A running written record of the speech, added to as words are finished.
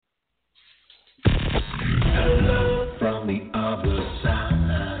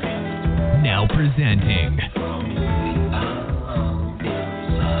presenting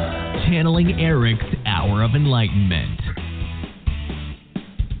Channeling Eric's Hour of Enlightenment.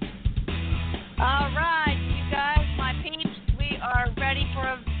 All right, you guys, my peeps, we are ready for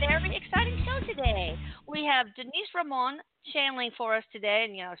a very exciting show today. We have Denise Ramon channeling for us today,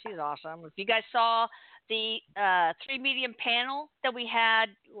 and, you know, she's awesome. If you guys saw the three-medium panel that we had,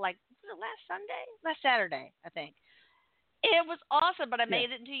 like, was it last Saturday, I think. It was awesome, but I made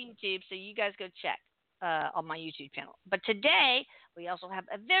it into YouTube, so you guys go check on my YouTube channel. But today, we also have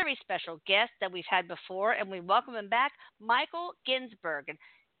a very special guest that we've had before, and we welcome him back, Michael Ginsberg. And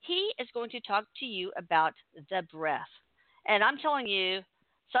he is going to talk to you about the breath. And I'm telling you,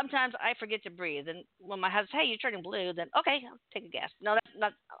 sometimes I forget to breathe. And when my husband says, hey, you're turning blue, then, okay, I'll take a guess. No, that's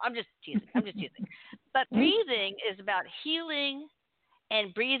not. I'm just teasing. But breathing is about healing,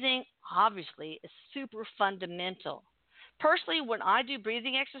 and breathing, obviously, is super fundamental. Personally, when I do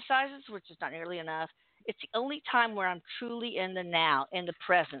breathing exercises, which is not nearly enough, it's the only time where I'm truly in the now, in the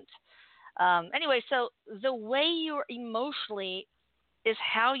present. Anyway, so the way you're emotionally is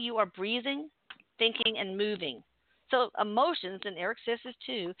how you are breathing, thinking, and moving. So emotions, and Eric says this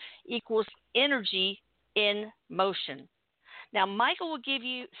too, equals energy in motion. Now, Michael will give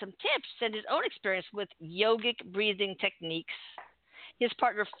you some tips and his own experience with yogic breathing techniques. His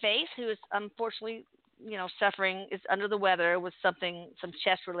partner, Faith, who is unfortunately, suffering, is under the weather with some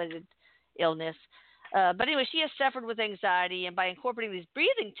chest-related illness. But anyway, she has suffered with anxiety, and by incorporating these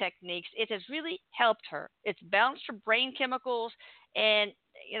breathing techniques, it has really helped her. It's balanced her brain chemicals, and,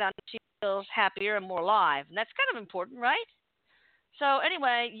 she feels happier and more alive. And that's kind of important, right? So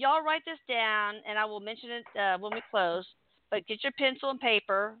anyway, y'all write this down, and I will mention it when we close. But get your pencil and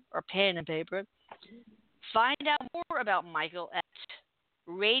paper, or pen and paper. Find out more about Michael at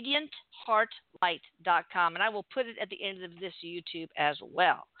radiantheartlight.com, and I will put it at the end of this YouTube as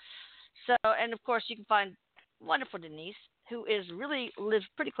well. So, and of course, you can find wonderful Denise, who lives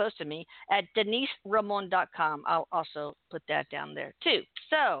pretty close to me, at deniseramon.com. I'll also put that down there too.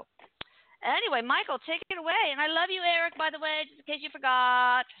 So, anyway, Michael, take it away. And I love you, Eric, by the way, just in case you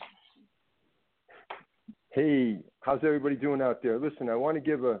forgot. Hey, how's everybody doing out there? Listen, I want to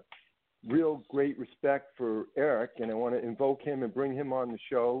give a real great respect for Eric, and I want to invoke him and bring him on the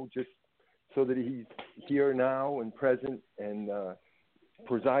show just so that he's here now and present and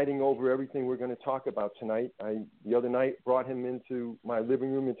presiding over everything we're going to talk about tonight. The other night brought him into my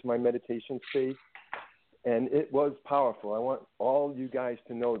living room, into my meditation space, and it was powerful. I want all you guys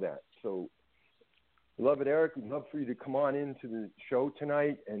to know that. So, beloved Eric, we'd love for you to come on into the show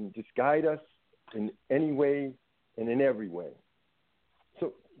tonight and just guide us in any way and in every way.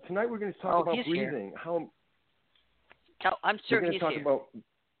 So tonight we're going to talk about breathing. I'm sure he's here.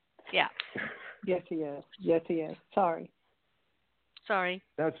 Yeah. Yes, he is. Yes, he is. Sorry.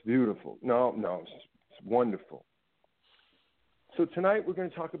 That's beautiful. No, it's wonderful. So tonight we're going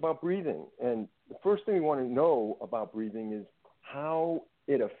to talk about breathing. And the first thing we want to know about breathing is how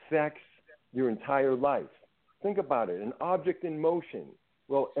it affects your entire life. Think about it. An object in motion.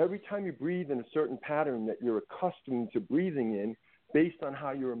 Well, every time you breathe in a certain pattern that you're accustomed to breathing in, based on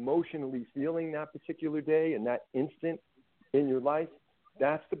how you're emotionally feeling that particular day and that instant in your life,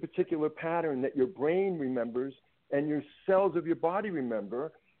 that's the particular pattern that your brain remembers and your cells of your body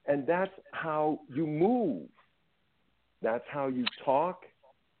remember, and that's how you move. That's how you talk.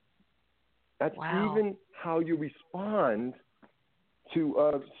 That's even how you respond to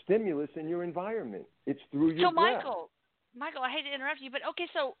a stimulus in your environment. It's through your breath. Michael, I hate to interrupt you, but okay,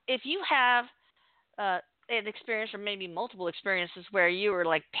 so if you have an experience or maybe multiple experiences where you were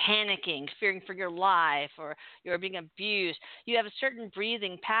like panicking, fearing for your life, or you're being abused, you have a certain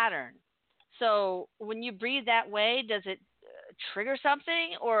breathing pattern. So when you breathe that way, does it trigger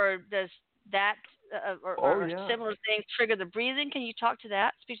something, or does that or similar thing trigger the breathing? Can you talk to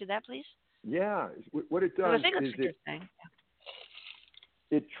that? Speak to that, please. Yeah, what it does is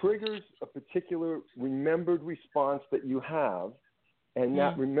it triggers a particular remembered response that you have, and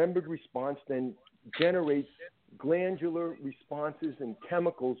that remembered response then generates glandular responses and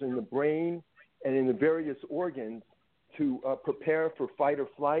chemicals in the brain and in the various organs to prepare for fight or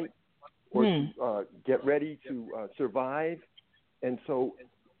flight, or to get ready to survive. And so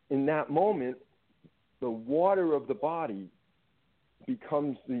in that moment, the water of the body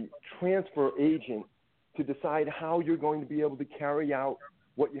becomes the transfer agent to decide how you're going to be able to carry out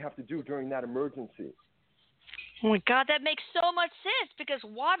what you have to do during that emergency. Oh my God, that makes so much sense, because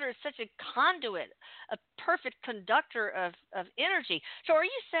water is such a conduit, a perfect conductor of energy. So are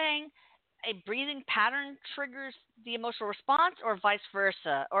you saying a breathing pattern triggers the emotional response, or vice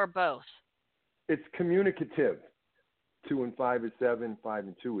versa, or both? It's communicative. 2 and 5 is 7, 5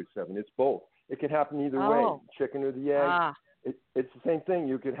 and 2 is 7. It's both. It could happen either way, chicken or the egg. It's the same thing.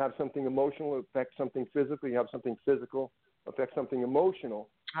 You could have something emotional affect something physical. You have something physical affect something emotional.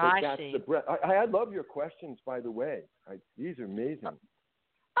 But that's see. The breath. I love your questions, by the way. These are amazing.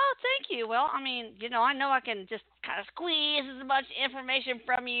 Oh, thank you. Well, I mean, I know I can just kind of squeeze as much information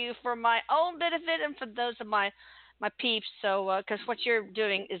from you for my own benefit and for those of my peeps. So, because what you're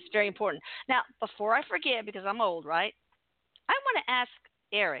doing is very important. Now, before I forget, because I'm old, right? I want to ask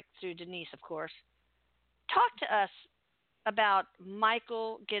Eric, through Denise, of course, talk to us about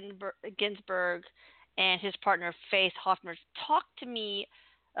Michael Ginsberg and his partner, Faith Hoffmer. Talk to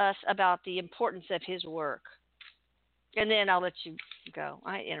us about the importance of his work. And then I'll let you go.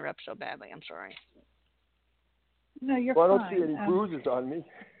 I interrupt so badly. I'm sorry. No, you're fine. I don't fine. see any bruises on me.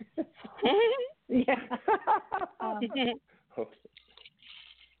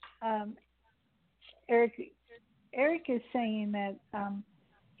 Eric is saying that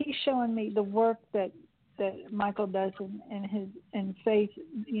he's showing me the work that Michael does in Faith,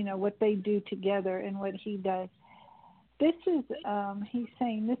 what they do together and what he does. This is, he's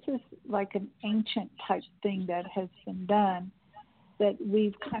saying this is like an ancient type thing that has been done that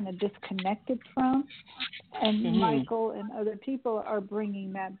we've kind of disconnected from. And Michael and other people are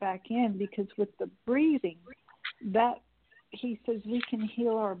bringing that back in, because with the breathing, that he says we can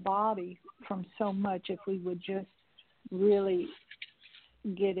heal our body from so much if we would just really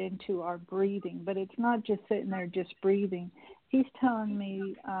get into our breathing. But it's not just sitting there just breathing. He's telling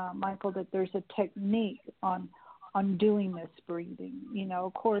me, Michael, that there's a technique on doing this breathing.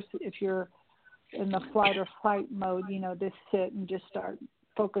 Of course, if you're in the flight or fight mode, just sit and just start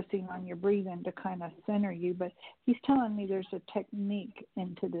focusing on your breathing to kind of center you. But he's telling me there's a technique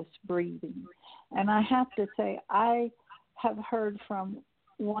into this breathing. And I have to say, I have heard from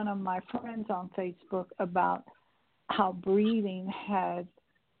one of my friends on Facebook about how breathing had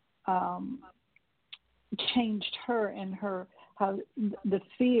changed her and how the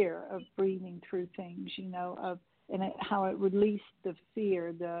fear of breathing through things, how it released the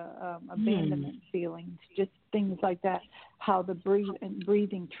fear, the abandonment feelings, just things like that, how the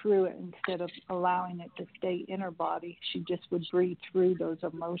breathing through it instead of allowing it to stay in her body, she just would breathe through those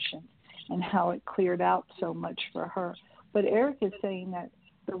emotions, and how it cleared out so much for her. But Eric is saying that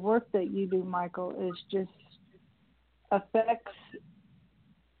the work that you do, Michael, is just affects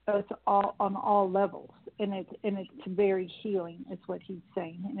us all on all levels, and it's very healing, is what he's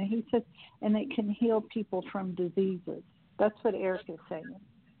saying. And he says, and it can heal people from diseases. That's what Eric is saying.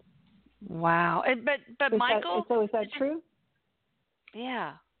 Wow. But Michael, so is that true?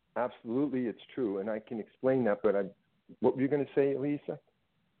 Yeah. Absolutely, it's true, and I can explain that. But what were you going to say, Lisa?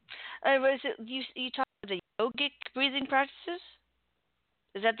 Was it you talked about the yogic breathing practices?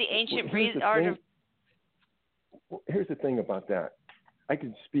 Is that the ancient breathing art of? Well, here's the thing about that. I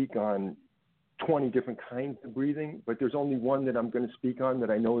can speak on 20 different kinds of breathing, but there's only one that I'm going to speak on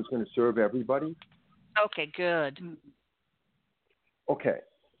that I know is going to serve everybody. Okay, good. Okay,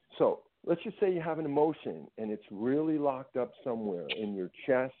 so let's just say you have an emotion and it's really locked up somewhere in your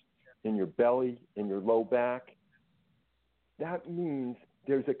chest, in your belly, in your low back. That means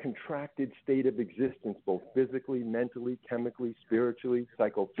there's a contracted state of existence, both physically, mentally, chemically, spiritually,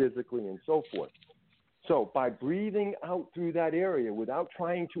 psychophysically, and so forth. So by breathing out through that area without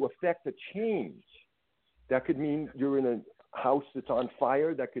trying to affect a change, that could mean you're in a house that's on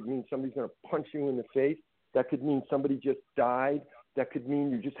fire. That could mean somebody's going to punch you in the face. That could mean somebody just died. That could mean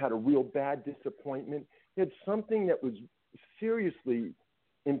you just had a real bad disappointment. You had something that was seriously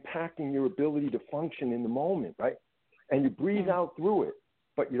impacting your ability to function in the moment, right? And you breathe out through it,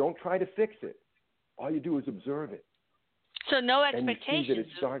 but you don't try to fix it. All you do is observe it. So no expectations,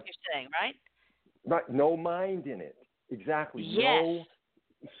 is what you're saying, right? Right, no mind in it. Exactly. Yes. No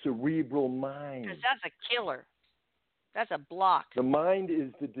cerebral mind. Because that's a killer. That's a block. The mind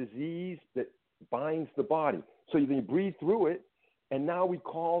is the disease that binds the body. So you breathe through it, and now we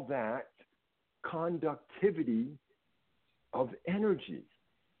call that conductivity of energy,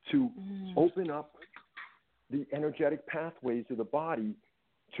 to open up the energetic pathways of the body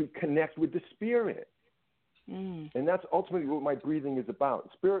to connect with the spirit. And that's ultimately what my breathing is about.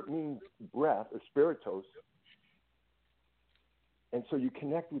 Spirit means breath, or spiritos. And so you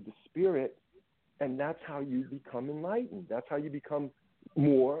connect with the spirit, and that's how you become enlightened. That's how you become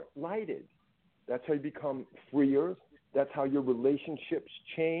more lighted. That's how you become freer. That's how your relationships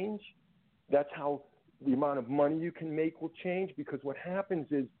change. That's how the amount of money you can make will change, because what happens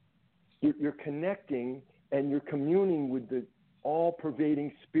is you're connecting and you're communing with the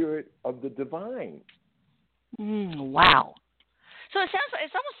all-pervading spirit of the divine. Wow. So it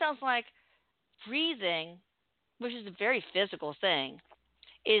almost sounds like breathing, which is a very physical thing,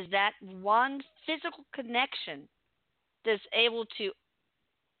 is that one physical connection that's able to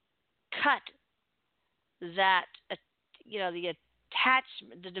cut that, the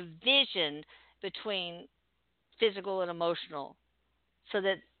attachment, the division between physical and emotional, so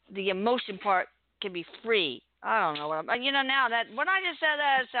that the emotion part can be free. I don't know what I'm. Now that when I just said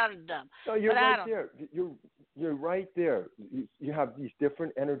that, it sounded dumb. No, you're but right there. You're right there. You have these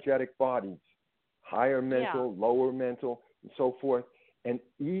different energetic bodies, higher mental, lower mental, and so forth. And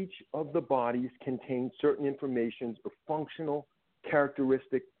each of the bodies contains certain information or functional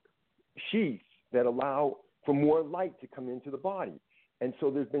characteristic sheaths that allow for more light to come into the body. And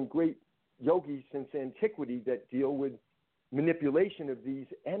so there's been great yogis since antiquity that deal with manipulation of these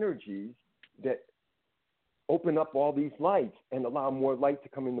energies that open up all these lights and allow more light to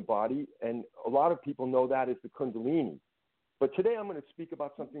come in the body. And a lot of people know that as the Kundalini. But today I'm going to speak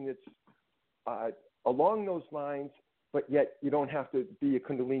about something that's along those lines, but yet you don't have to be a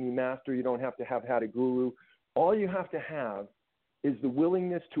Kundalini master. You don't have to have had a guru. All you have to have is the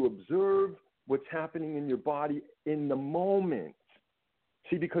willingness to observe what's happening in your body in the moment.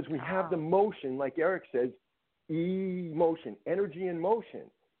 See, because we have the motion, like Eric says, emotion, energy in motion.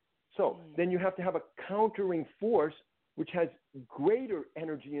 So then you have to have a countering force which has greater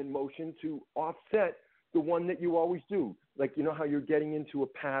energy in motion to offset the one that you always do. Like, how you're getting into a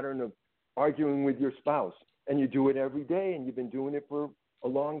pattern of arguing with your spouse, and you do it every day, and you've been doing it for a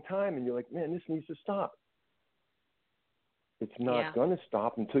long time, and you're like, man, this needs to stop. It's not going to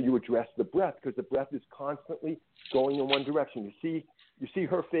stop until you address the breath, because the breath is constantly going in one direction. You see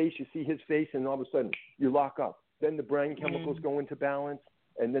her face, you see his face, and all of a sudden you lock up. Then the brain chemicals go into balance,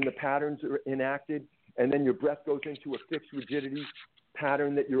 and then the patterns are enacted, and then your breath goes into a fixed rigidity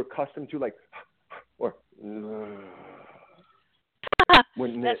pattern that you're accustomed to, like, or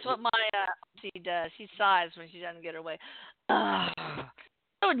that's what my she does. She sighs when she doesn't get her way.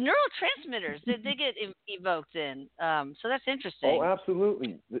 So neurotransmitters, they get evoked in. So that's interesting. Oh,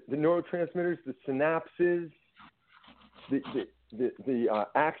 absolutely. The neurotransmitters, the synapses, the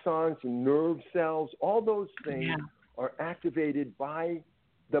axons and nerve cells, all those things are activated by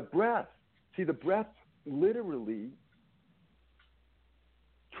the breath. See, the breath literally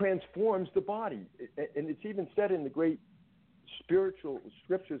transforms the body. And it's even said in the great spiritual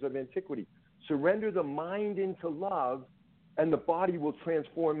scriptures of antiquity, surrender the mind into love, and the body will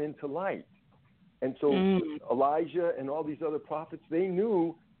transform into light. And so Elijah and all these other prophets, they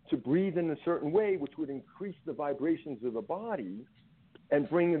knew to breathe in a certain way, which would increase the vibrations of the body and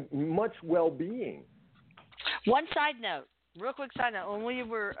bring much well-being. One side note, real quick side note, when we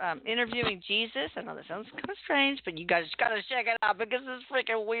were interviewing Jesus, I know that sounds kind of strange, but you guys got to check it out because it's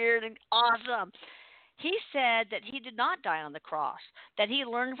freaking weird and awesome. He said that he did not die on the cross, that he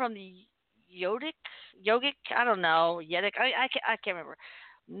learned from the yogic, I don't know, Yedic, I can't remember,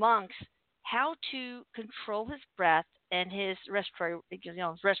 monks, how to control his breath and his respiratory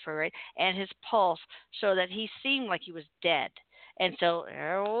rate and his pulse so that he seemed like he was dead. And so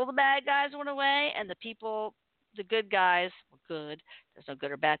all the bad guys went away, and the people, the good guys, good, there's no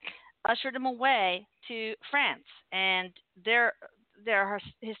good or bad, ushered him away to France. And there are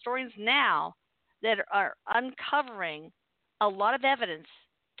historians now that are uncovering a lot of evidence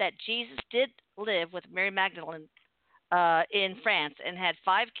that Jesus did live with Mary Magdalene in France and had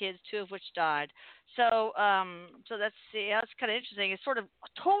 5 kids, 2 of which died. So that's kind of interesting. It sort of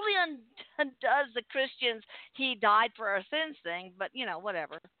totally undoes the Christians, he died for our sins thing, but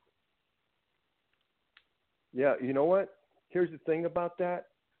whatever. Yeah, you know what? Here's the thing about that.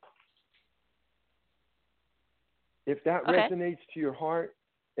 If that resonates to your heart,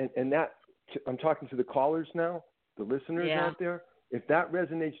 and that, I'm talking to the callers now, the listeners out there, if that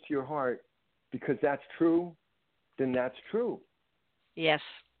resonates to your heart because that's true, then that's true. Yes.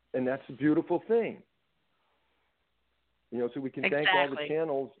 And that's a beautiful thing. So we can thank all the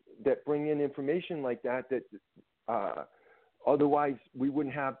channels that bring in information like that otherwise we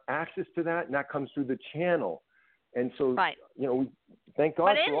wouldn't have access to that, and that comes through the channel. And so, we thank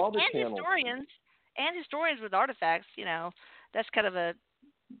God for all the channels. Historians with artifacts, that's kind of a,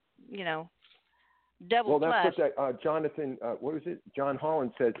 double plus. Well, that's what Jonathan, what is it? John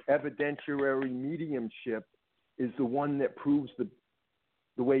Holland says, evidentiary mediumship is the one that proves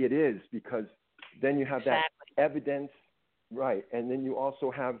the way it is, because then you have that evidence, right? And then you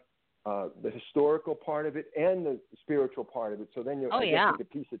also have the historical part of it and the spiritual part of it. So then you can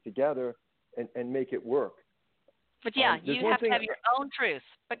piece it together and make it work. But you have to have your own truth.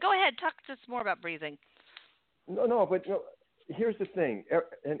 But go ahead, talk to us more about breathing. No, but here's the thing,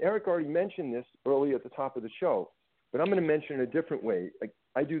 and Eric already mentioned this early at the top of the show, but I'm going to mention it a different way.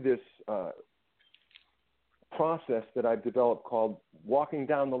 I do this process that I've developed called walking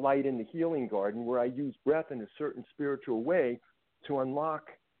down the light in the healing garden, where I use breath in a certain spiritual way to unlock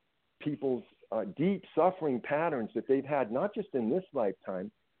people's deep suffering patterns that they've had, not just in this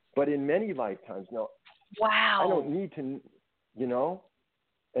lifetime, but in many lifetimes. Now, wow. I don't need to,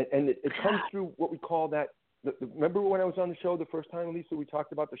 and it comes through what we call that. Remember when I was on the show the first time, Lisa, we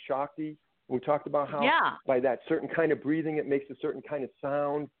talked about the Shakti? We talked about how by that certain kind of breathing, it makes a certain kind of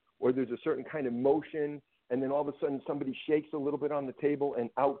sound, or there's a certain kind of motion, and then all of a sudden somebody shakes a little bit on the table and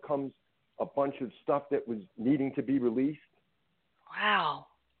out comes a bunch of stuff that was needing to be released. Wow.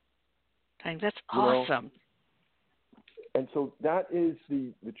 Dang, that's awesome. And so that is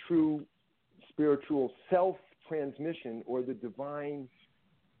the true spiritual self-transmission, or the divine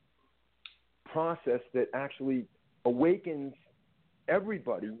process that actually awakens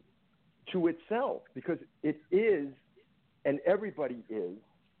everybody to itself, because it is, and everybody is,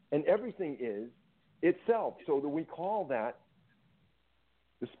 and everything is itself. So that we call that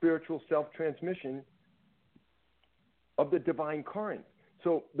the spiritual self-transmission of the divine current.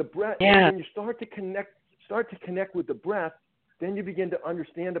 So the breath, when you start to connect with the breath, then you begin to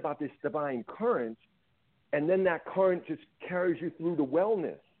understand about this divine current, and then that current just carries you through to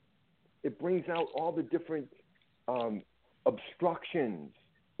wellness. It brings out all the different obstructions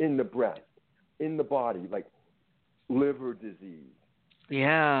in the breath, in the body, like liver disease,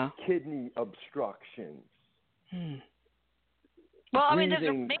 kidney obstructions, well, I mean,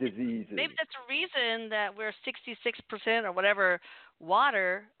 diseases. Maybe that's a reason that we're 66% or whatever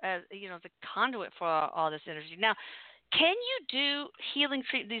water, as the conduit for all this energy. Now, can you do healing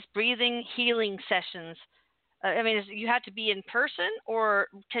these breathing healing sessions? I mean, you have to be in person, or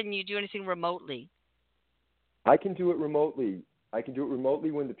can you do anything remotely? I can do it remotely. I can do it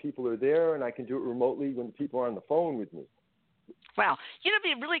remotely when the people are there, and I can do it remotely when the people are on the phone with me. Wow. It'd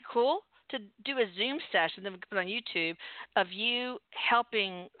be really cool to do a Zoom session that we could put on YouTube of you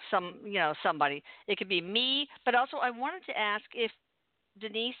helping somebody. It could be me, but also I wanted to ask if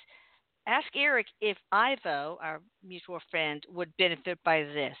Denise, ask Eric if Ivo, our mutual friend, would benefit by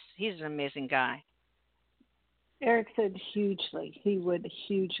this. He's an amazing guy. Eric said hugely. He would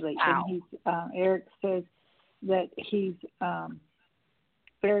hugely. Wow. And Eric says that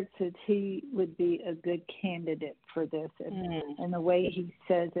Eric says he would be a good candidate for this. And the way he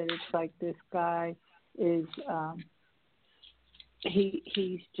says it, it's like this guy is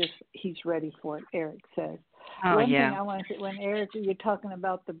he's ready for it, Eric says. One thing I want to say, when Eric, you're talking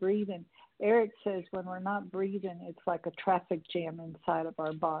about the breathing, Eric says when we're not breathing, it's like a traffic jam inside of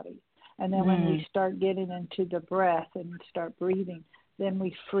our body. And then when we start getting into the breath and start breathing, then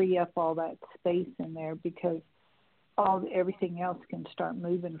we free up all that space in there, because everything else can start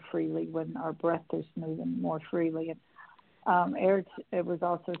moving freely when our breath is moving more freely. And Eric was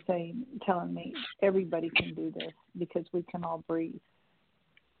also telling me everybody can do this because we can all breathe.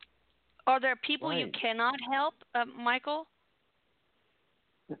 Are there people you cannot help, Michael?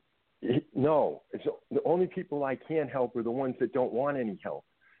 No. The only people I can help are the ones that don't want any help.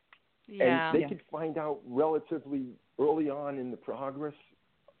 Yeah. And they could find out relatively early on in the progress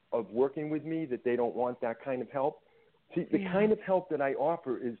of working with me that they don't want that kind of help. See, the kind of help that I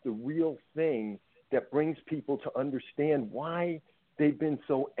offer is the real thing that brings people to understand why they've been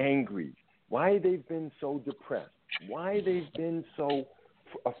so angry, why they've been so depressed, why they've been so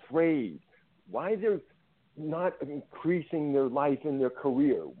afraid, why they're not increasing their life and their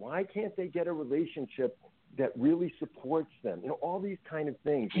career, why can't they get a relationship that really supports them, all these kind of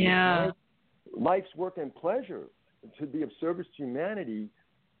things. Life's work and pleasure to be of service to humanity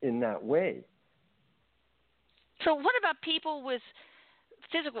in that way. So what about people with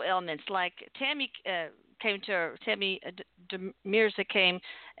physical ailments? Like Tammy Demirza came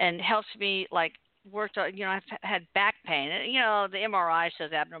and helped me, like, worked on, I've had back pain. The MRI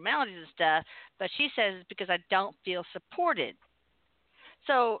shows abnormalities and stuff, but she says it's because I don't feel supported.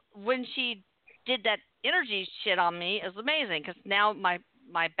 So when she did that energy shit on me, it was amazing, because now my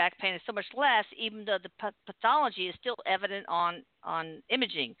back pain is so much less, even though the pathology is still evident on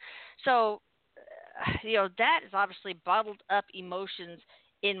imaging. So, that is obviously bottled up emotions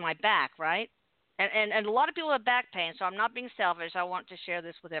in my back, right? And a lot of people have back pain, so I'm not being selfish. I want to share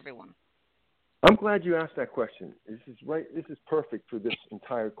this with everyone. I'm glad you asked that question. This is perfect for this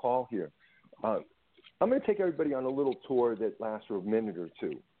entire call here. I'm going to take everybody on a little tour that lasts for a minute or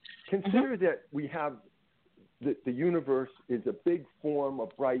two. Consider that we have the universe is a big form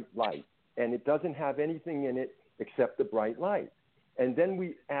of bright light, and it doesn't have anything in it except the bright light. And then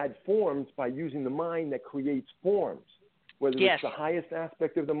we add forms by using the mind that creates forms, whether it's the highest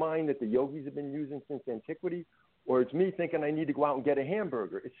aspect of the mind that the yogis have been using since antiquity, or it's me thinking I need to go out and get a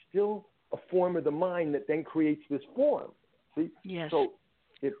hamburger. It's still a form of the mind that then creates this form. See? Yes. So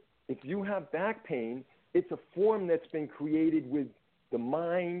if you have back pain, it's a form that's been created with the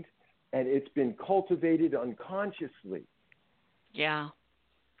mind, and it's been cultivated unconsciously. Yeah.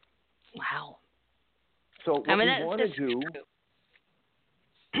 Wow. So what we want to do,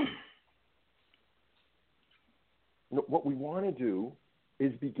 what we want to do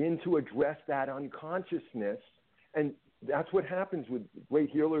is begin to address that unconsciousness, and that's what happens with great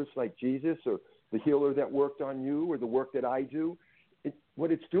healers like Jesus or the healer that worked on you or the work that I do.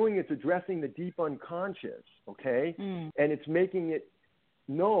 What it's doing is addressing the deep unconscious, okay? And it's making it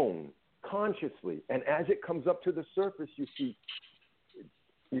known consciously. And as it comes up to the surface, you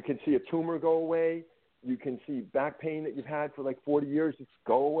can see a tumor go away. You can see back pain that you've had for like 40 years just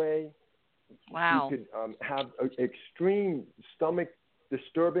go away. Wow. You could have extreme stomach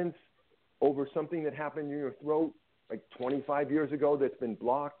disturbance over something that happened in your throat like 25 years ago that's been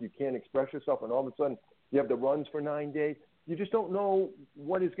blocked. You can't express yourself, and all of a sudden you have the runs for 9 days. You just don't know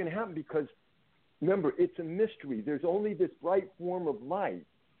what is going to happen because, remember, it's a mystery. There's only this bright form of light,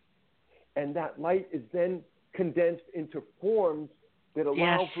 and that light is then condensed into forms that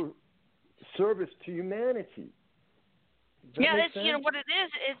allow for service to humanity. Yeah, it's what it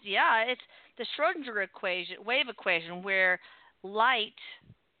is. It's the Schrodinger wave equation, where light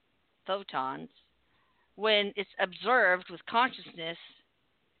photons, when it's observed with consciousness,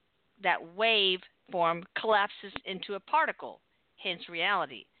 that wave form collapses into a particle, hence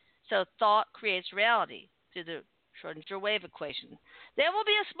reality. So thought creates reality through the Schrodinger wave equation. There will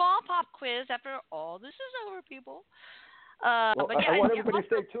be a small pop quiz after all this is over, people. I want everybody to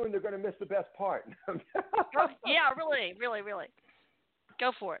stay tuned. They're going to miss the best part. Yeah, really, really, really.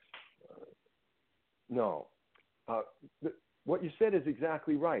 Go for it. No. What you said is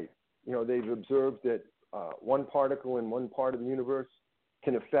exactly right. They've observed that one particle in one part of the universe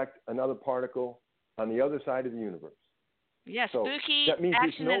can affect another particle on the other side of the universe. Yeah, so spooky that means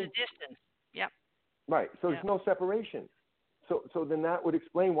action at a distance. Yep. Right. So there's no separation. So then that would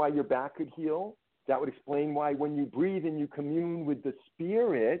explain why your back could heal. That would explain why when you breathe and you commune with the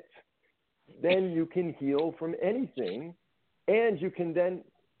spirit, then you can heal from anything. And you can then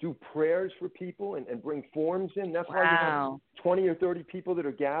do prayers for people and bring forms in. That's why you have 20 or 30 people that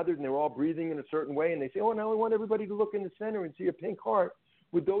are gathered and they're all breathing in a certain way. And they say, now we want everybody to look in the center and see a pink heart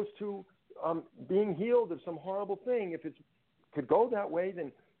with those two being healed of some horrible thing. If it could go that way,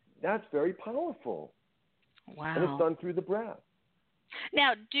 then that's very powerful. Wow. And it's done through the breath.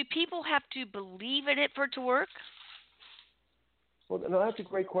 Now, do people have to believe in it for it to work? Well, no, that's a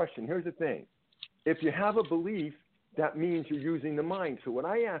great question. Here's the thing. If you have a belief, that means you're using the mind. So what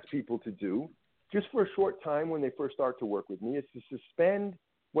I ask people to do, just for a short time when they first start to work with me, is to suspend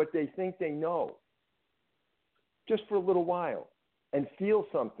what they think they know, just for a little while, and feel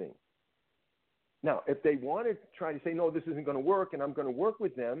something. Now, if they want to try to say, no, this isn't going to work, and I'm going to work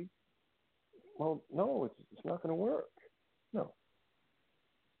with them, well, no, it's not going to work. No.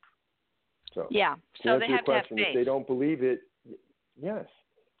 So, yeah. So they have to have faith. If they don't believe it, yes.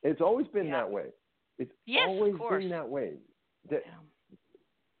 It's always been that way. It's always been that way.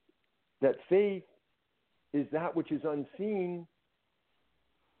 That faith is that which is unseen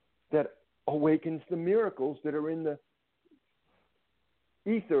that awakens the miracles that are in the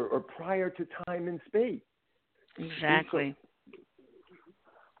ether or prior to time and space. Exactly.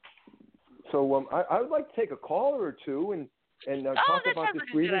 So I would like to take a caller or two and talk about this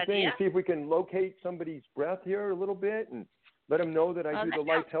breathing thing and see if we can locate somebody's breath here a little bit and let them know that I do the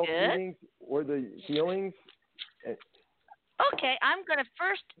life health readings or the healings. Okay, I'm going to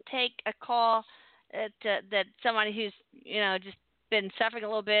first take a call that somebody who's just been suffering a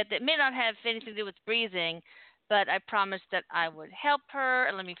little bit that may not have anything to do with breathing, but I promised that I would help her.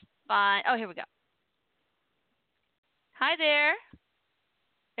 And let me find. Oh, here we go. Hi there.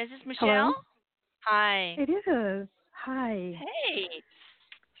 Is this Michelle? Hello? Hi. It is. Hi. Hey.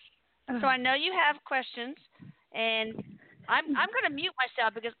 So I know you have questions, and I'm going to mute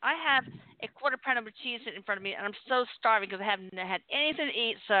myself because I have a quarter pound of cheese sitting in front of me, and I'm so starving because I haven't had anything to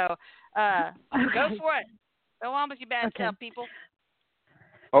eat. So go for it. Go on with your bad self, people.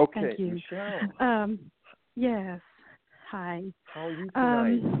 Okay, Thank you. Michelle. Yes. Hi. How are you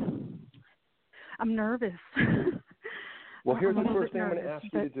tonight? I'm nervous. Well, here's the first thing I'm going to ask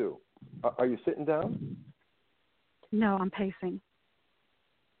you to do. Are you sitting down? No, I'm pacing.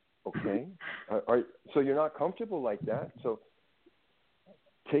 Okay. So you're not comfortable like that. So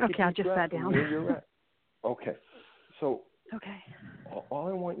take a deep I just breath sat from down. where you're at. Okay. So okay. All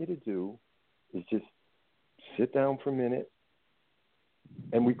I want you to do is just sit down for a minute.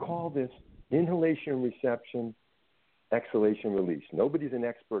 And we call this inhalation and reception exhalation, release. Nobody's an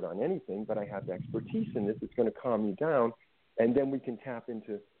expert on anything, but I have expertise in this. It's going to calm you down, and then we can tap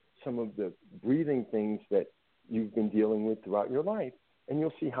into some of the breathing things that you've been dealing with throughout your life, and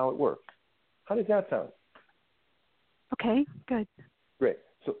you'll see how it works. How does that sound? Okay, good. Great.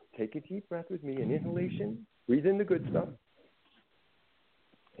 So take a deep breath with me, an inhalation, breathe in the good stuff,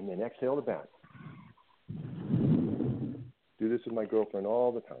 and then exhale the bad. Do this with my girlfriend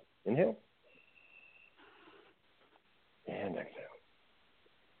all the time. Inhale. And exhale.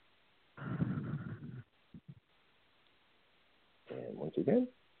 And once again.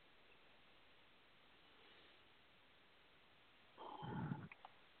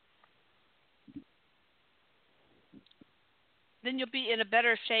 Then you'll be in a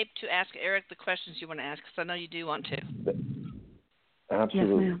better shape to ask Eric the questions you want to ask, because I know you do want to.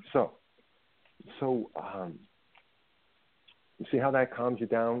 Absolutely. Yes, So, you see how that calms you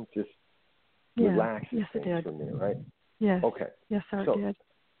down? Just relax yes, it did. for a minute, right? Yes. Okay. Yes, sir, so, it did.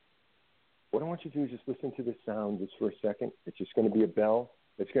 What I want you to do is just listen to the sound just for a second. It's just going to be a bell.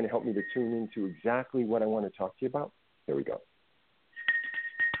 It's going to help me to tune into exactly what I want to talk to you about. There we go.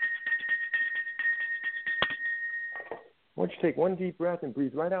 I want you to take one deep breath and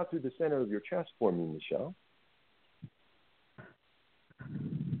breathe right out through the center of your chest for me, Michelle.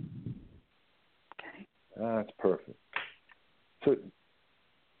 Okay. That's perfect. So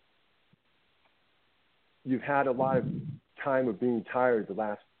you've had a lot of time of being tired the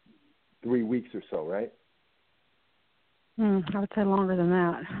last 3 weeks or so, right? I would say longer than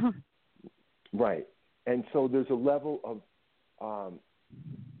that. Right. And so there's a level of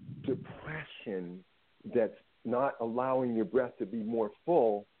depression that's not allowing your breath to be more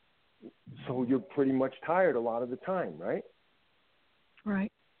full, so you're pretty much tired a lot of the time, right?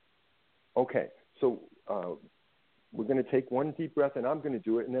 Right. Okay, so we're going to take one deep breath, and I'm going to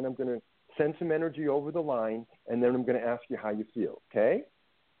do it, and then I'm going to send some energy over the line, and then I'm going to ask you how you feel, okay?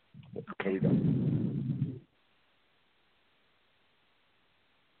 Here we go.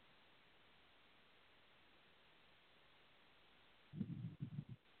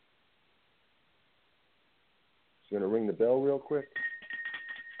 Just going to ring the bell real quick.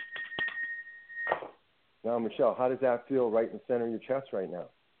 Now, Michelle, how does that feel right in the center of your chest right now?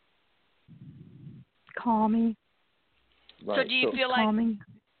 Calming. Right. So do you feel like calming.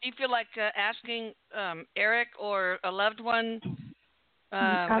 Do you feel like asking Eric or a loved one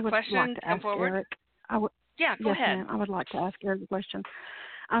I a would question? like to Come ask forward. Eric. Yeah, go yes, ahead. ma'am. I would like to ask Eric a question.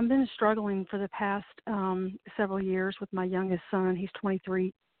 I've been struggling for the past several years with my youngest son. He's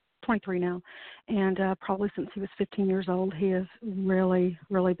 23 now, and probably since he was 15 years old, he has really,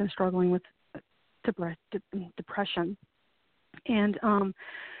 really been struggling with depression, and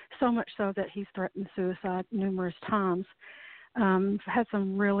so much so that he's threatened suicide numerous times. I've had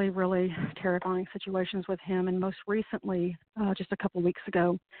some really, really terrifying situations with him, and most recently, just a couple of weeks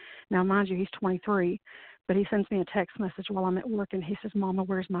ago. Now, mind you, he's 23, but he sends me a text message while I'm at work, and he says, "Mama,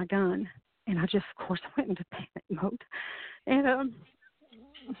 where's my gun?" And I just, of course, went into panic mode. And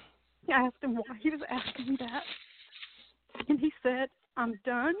I asked him why he was asking me that, and he said, I'm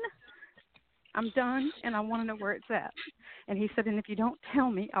done, and I want to know where it's at." And he said, "And if you don't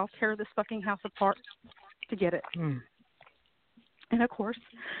tell me, I'll tear this fucking house apart to get it." And, of course,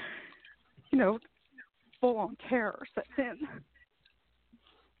 full-on terror sets in.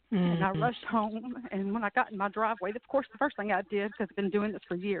 And I rushed home, and when I got in my driveway, of course, the first thing I did, because I've been doing this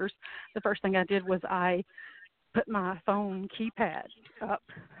for years, the first thing I did was I put my phone keypad up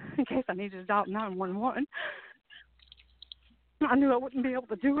in case I needed to dial 911. I knew I wouldn't be able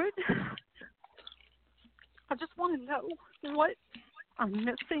to do it. I just want to know what I'm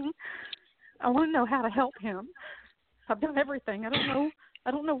missing. I want to know how to help him. I've done everything. I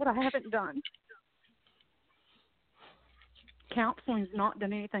don't know what I haven't done. Counseling's not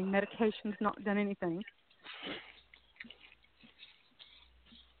done anything. Medication's not done anything.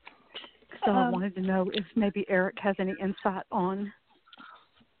 So I wanted to know if maybe Eric has any insight on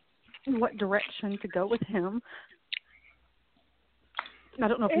what direction to go with him. I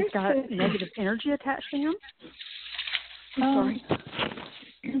don't know if he's got negative energy attached to him. I'm sorry.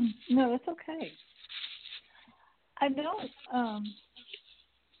 No, it's okay. I don't.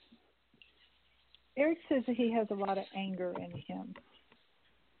 Eric says that he has a lot of anger in him,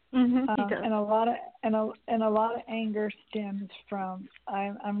 He does. and a lot of anger stems from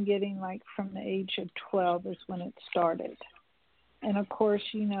I'm getting like from the age of 12 is when it started, and of course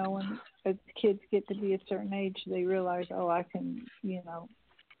when as kids get to be a certain age they realize I can be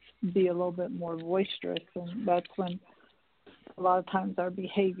a little bit more boisterous, and that's when a lot of times our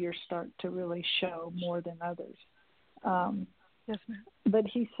behaviors start to really show more than others. Yes, ma'am. But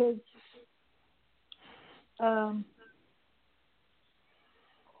he says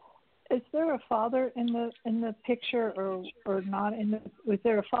there a father in the picture or not in the? Was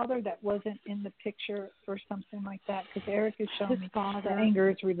there a father that wasn't in the picture or something like that? Because Eric is showing me the anger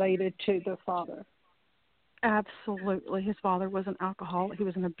is related to the father. Absolutely, his father was an alcoholic. He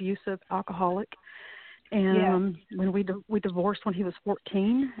was an abusive alcoholic, and when we divorced when he was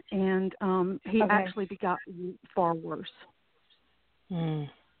 14, and he actually got far worse. Hmm.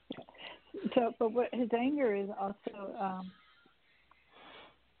 So, but what his anger is also.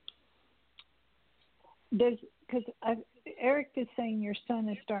 Because Eric is saying your son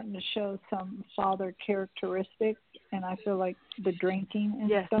is starting to show some father characteristics, and I feel like the drinking and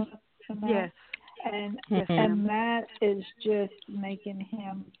stuff. And that, yes. And that is just making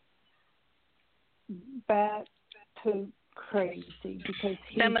him bat to crazy because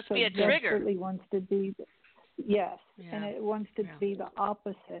he that must so be a trigger. desperately wants to be. And it wants to be the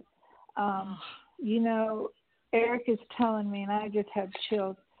opposite. You know, Eric is telling me, and I just have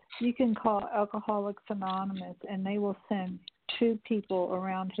chills. You can call Alcoholics Anonymous, and they will send 2 people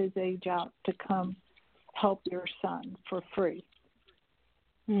around his age out to come help your son for free.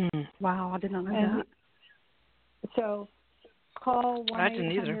 Wow, I did not know that. So call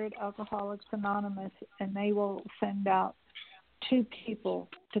 1-800 Alcoholics Anonymous, and they will send out 2 people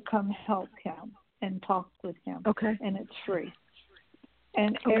to come help him and talk with him. Okay. And it's free.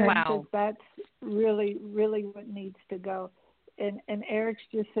 And Eric says that's really, really what needs to go. And Eric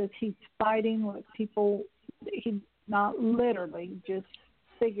just says he's fighting what people, he's not literally, just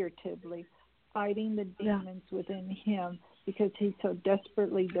figuratively fighting the demons within him because he so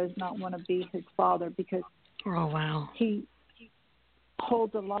desperately does not want to be his father because he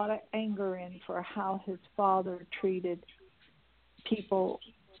holds a lot of anger in for how his father treated people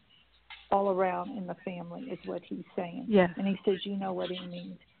all around in the family is what he's saying. Yes. And he says, you know what he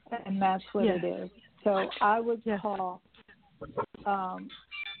means. And that's what it is. So I would call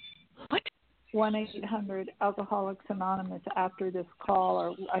 1-800 Alcoholics Anonymous after this call,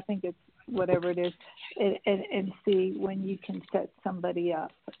 or I think it's whatever it is, and see when you can set somebody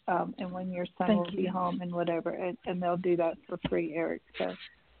up and when your son will be home and whatever, and they'll do that for free, Eric says.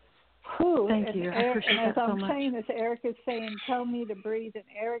 Thank you. Eric, and as I'm saying this, Eric is saying, tell me to breathe, and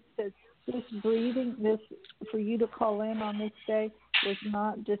Eric says, this breathing, this for you to call in on this day was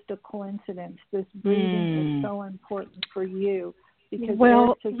not just a coincidence. This breathing is so important for you because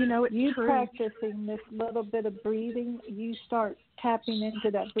says, you practicing this little bit of breathing, you start tapping into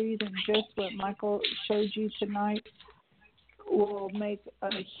that breathing. Just what Michael showed you tonight will make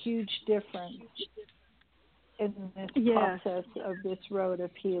a huge difference in this process of this road of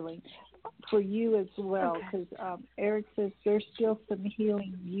healing. For you as well, because Eric says there's still some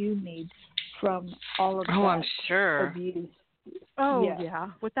healing you need from all of that I'm sure. abuse.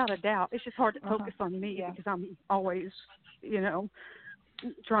 Without a doubt. It's just hard to focus on me because I'm always,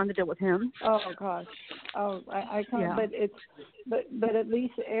 trying to deal with him. Oh gosh. I can't. But at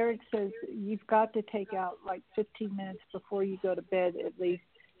least Eric says you've got to take out like 15 minutes before you go to bed at least.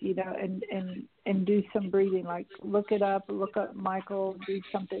 And do some breathing, like look up Michael, do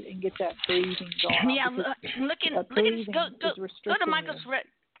something and get that breathing going. Yeah,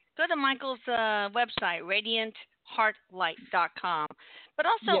 go to Michael's website, radiantheartlight.com. But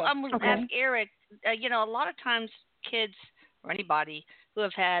also, I'm going to ask Eric. A lot of times, kids or anybody who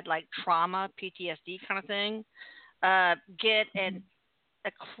have had like trauma, PTSD kind of thing, get an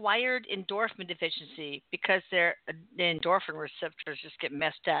acquired endorphin deficiency because the endorphin receptors just get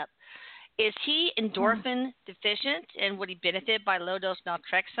messed up. Is he endorphin deficient, and would he benefit by low-dose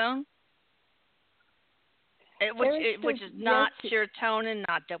naltrexone? Which is not serotonin,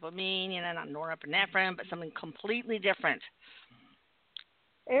 not dopamine, not norepinephrine, but something completely different.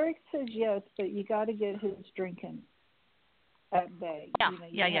 Eric says yes, but you got to get his drinking at bay.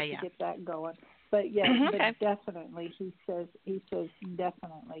 You have to get that going. But but definitely, he says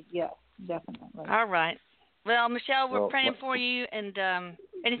definitely, yes, definitely. All right. Well, Michelle, we're praying for you. And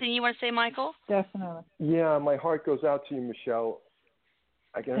anything you want to say, Michael? Definitely. Yeah, my heart goes out to you, Michelle.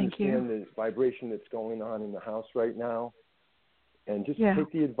 I can understand the vibration that's going on in the house right now. And just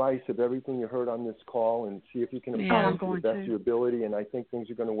take the advice of everything you heard on this call and see if you can apply it to the best of your ability. And I think things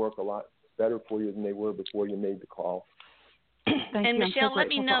are going to work a lot better for you than they were before you made the call. And Michelle, let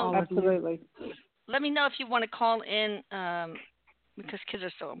me know. Absolutely. Let me know if you want to call in because kids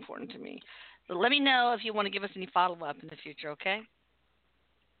are so important to me. But let me know if you want to give us any follow-up in the future, okay?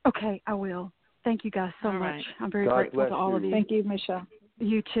 Okay, I will. Thank you guys so much. I'm very God grateful to all of you. Thank you, Michelle.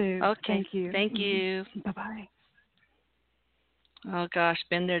 You too. Okay. Thank you. Thank you. Bye-bye. Oh, gosh,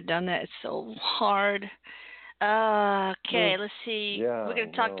 been there, done that. It's so hard. Okay, let's see. Yeah, we're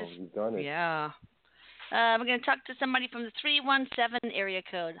going to talk to... you've done it. Yeah. We're going to talk to somebody from the 317 area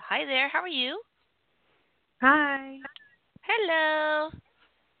code. Hi there. How are you? Hi. Hello.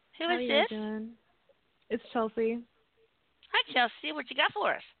 Who How is are this? you doing? It's Chelsea. Hi, Chelsea. What you got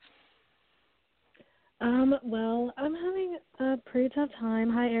for us? Well, I'm having a pretty tough time.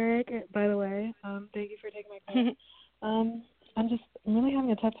 Hi, Eric, by the way. Thank you for taking my call. I'm really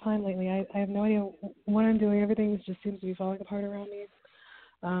having a tough time lately. I have no idea what I'm doing. Everything just seems to be falling apart around me.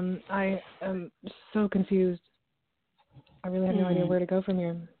 I am so confused. I really have no idea where to go from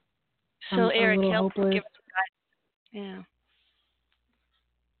here. So, Eric, I'm a little help hopeless. give us a guide. Yeah.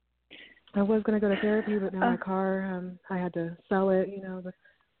 I was going to go to therapy, but now my car, I had to sell it.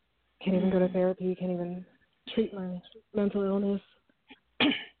 Can't even go to therapy. Can't even treat my mental illness.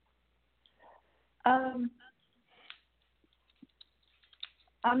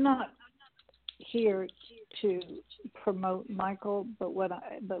 I'm not here to promote Michael, but what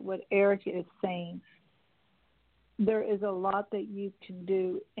Eric is saying, there is a lot that you can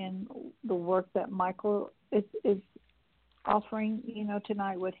do in the work that Michael is offering,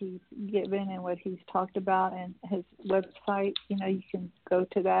 tonight, what he's given and what he's talked about, and his website, you can go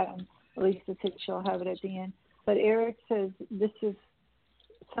to that, and Lisa said she'll have it at the end. But Eric says this is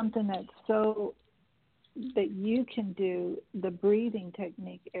something that's so that you can do, the breathing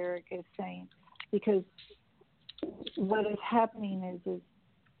technique, Eric is saying, because what is happening is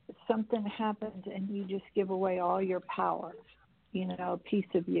something happens and you just give away all your power, a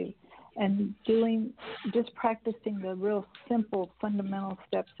piece of you. And just practicing the real simple fundamental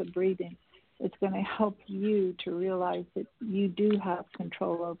steps of breathing, it's going to help you to realize that you do have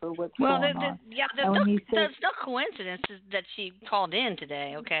control over what's going on. There's no coincidence that she called in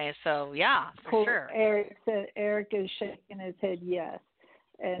today. Okay, so yeah, for sure. Eric is shaking his head yes,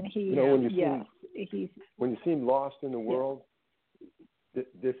 and when you seem lost in the world,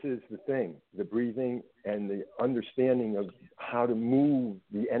 this is the thing: the breathing and the understanding of how to move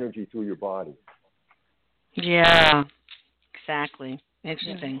the energy through your body. Yeah, exactly.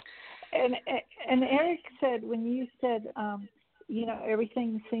 Interesting. And Eric said, when you said,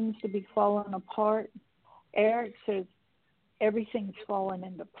 everything seems to be falling apart, Eric says everything's fallen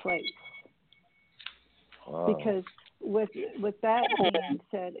into place. Wow. Because with that being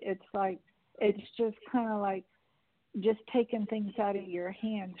said, it's just kind of like just taking things out of your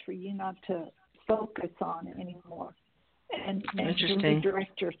hands for you not to focus on anymore, and to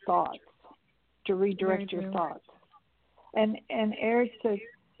redirect your thoughts. And Eric says,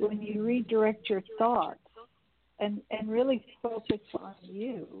 when you redirect your thoughts and really focus on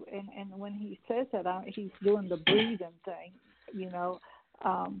you, and when he says that, he's doing the breathing thing,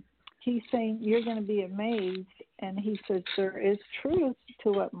 he's saying you're going to be amazed, and he says there is truth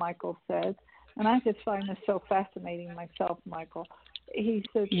to what Michael says, and I just find this so fascinating myself, Michael. He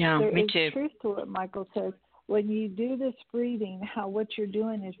says there is truth to what Michael says. When you do this breathing, what you're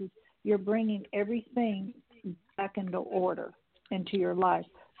doing is you're bringing everything back into order into your life.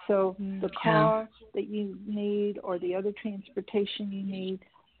 So the car that you need, or the other transportation you need,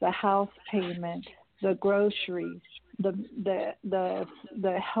 the house payment, the groceries, the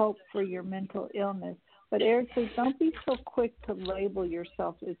help for your mental illness. But Eric says, don't be so quick to label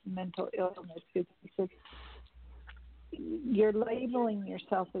yourself as mental illness, because he says you're labeling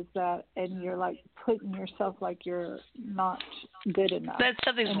yourself as that, and you're like putting yourself like you're not good enough. That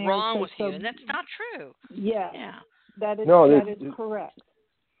something's wrong with you, and that's not true. Yeah. That is correct.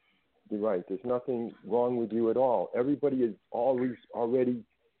 You're right. There's nothing wrong with you at all. Everybody is always already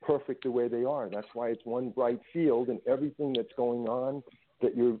perfect the way they are. That's why it's one bright field, and everything that's going on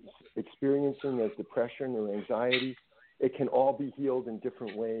that you're experiencing as depression or anxiety, it can all be healed in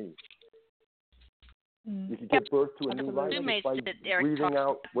different ways. You can give birth to a new life just by breathing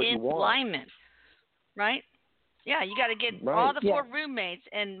out what you want. Alignment, right? Yeah, you got to get all the four roommates,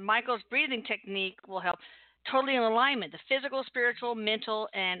 and Michael's breathing technique will help. Totally in alignment: the physical, spiritual, mental,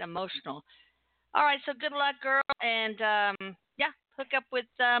 and emotional. All right, so good luck, girl, and hook up with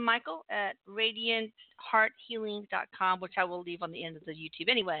Michael at radianthearthealing.com, which I will leave on the end of the YouTube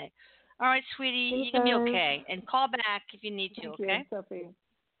anyway. All right, sweetie, you're going to be okay. And call back if you need to, okay?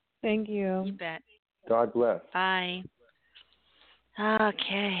 Thank you. You bet. God bless. Bye.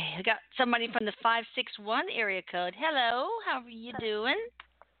 Okay, I got somebody from the 561 area code. Hello, how are you doing?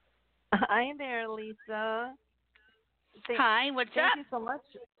 Hi there, Lisa. Hi, what's up? Thank you so much.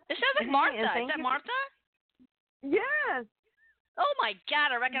 It sounds like Martha. Is that Martha? Yes. Oh, my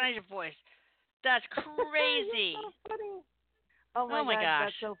God, I recognize your voice. That's crazy. So funny. Oh, my God, gosh.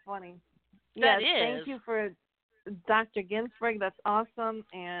 That's so funny. That yes, is. Thank you for Dr. Ginsberg. That's awesome.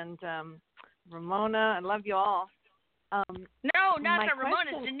 And Ramona, I love you all. No, not my Ramon.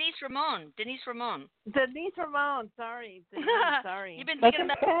 question, It's Denise Ramon. Denise Ramon. Denise Ramon. Sorry, Denise, sorry. You've been That's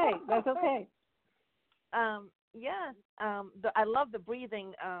thinking about. okay. That's okay. Yes. I love the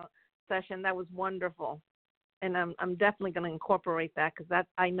breathing session. That was wonderful, and I'm definitely going to incorporate that because that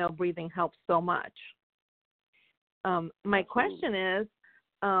I know breathing helps so much. My question is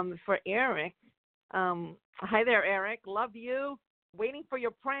for Eric. Hi there, Eric. Love you. Waiting for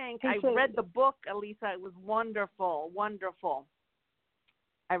your prank. I read the book, Elisa. It was wonderful, wonderful.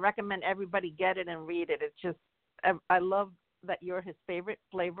 I recommend everybody get it and read it. It's just, I love that you're his favorite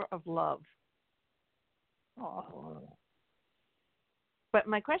flavor of love. Oh. But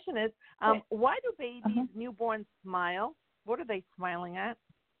my question is, why do babies, newborns smile? What are they smiling at?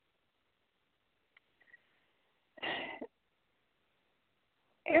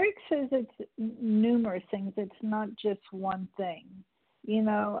 Eric says it's numerous things. It's not just one thing. You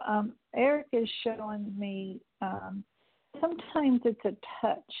know, Eric is showing me sometimes it's a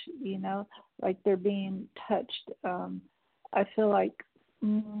touch, you know, like they're being touched. I feel like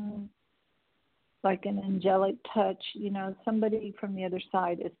an angelic touch, you know, somebody from the other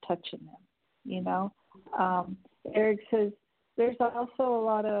side is touching them, you know. Eric says there's also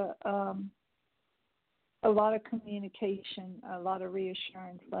a lot of communication, a lot of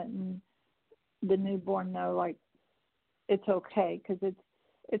reassurance, letting the newborn know, like, it's okay, because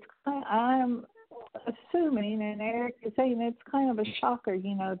it's kind of, I'm assuming, and Eric is saying it's kind of a shocker,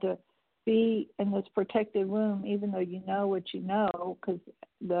 you know, to be in this protected room, even though you know what you know, because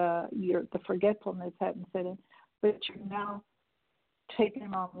the forgetfulness hadn't set in, but you're now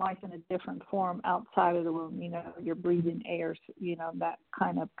taking on life in a different form outside of the room. You know, you're breathing air, you know, that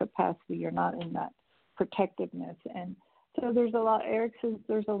kind of capacity. You're not in that protectiveness. And so there's a lot, Eric says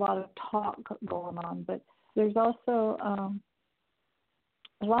there's a lot of talk going on, but there's also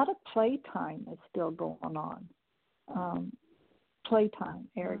a lot of playtime is still going on. Playtime,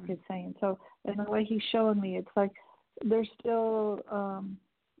 Eric is saying. So in the way he's showing me, it's like they're still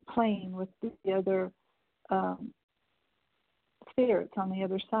playing with the other spirits on the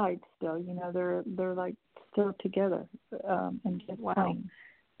other side still. You know, they're like still together and just playing.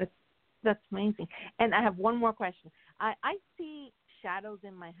 That's amazing. And I have one more question. I see shadows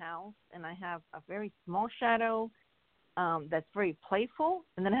in my house, and I have a very small shadow that's very playful,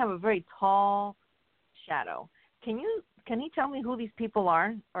 and then I have a very tall shadow. Can you tell me who these people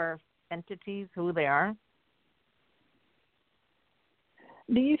are, or entities, who they are?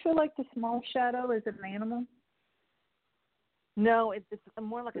 Do you feel like the small shadow is an animal? No, it's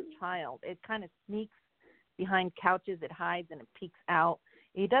more like a child. It kind of sneaks behind couches, it hides, and it peeks out.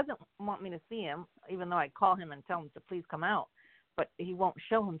 He doesn't want me to see him, even though I call him and tell him to please come out. But he won't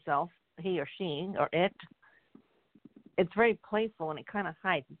show himself, he or she or it. It's very playful, and it kind of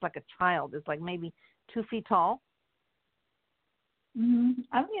hides. It's like a child. It's like maybe 2 feet tall. Mm-hmm.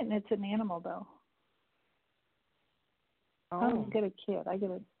 I'm getting it's an animal, though. Oh. I don't get a kid. I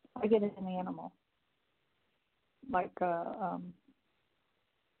get an animal. Like I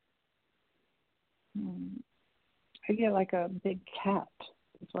get like a big cat.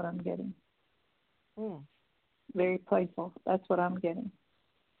 Is what I'm getting. Very playful. That's what I'm getting.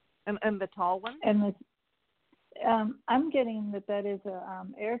 And the tall one? And this, I'm getting that is a.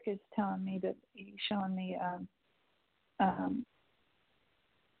 Eric is telling me that he's showing me.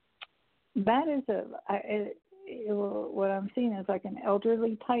 That is what I'm seeing is like an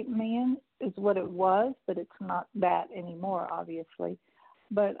elderly type man is what it was, but it's not that anymore, obviously.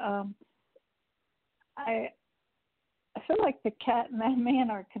 But I feel like the cat and that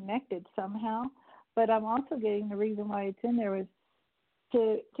man are connected somehow, but I'm also getting the reason why it's in there is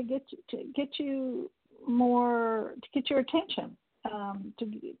to get your attention, to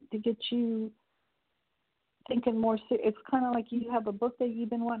get you thinking more. It's kind of like you have a book that you've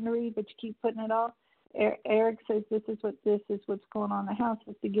been wanting to read, but you keep putting it off. Eric says this is what's going on in the house,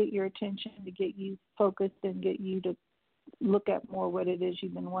 is to get your attention, to get you focused, and get you to look at more what it is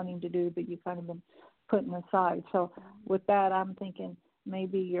you've been wanting to do, but you've kind of been putting aside. So with that, I'm thinking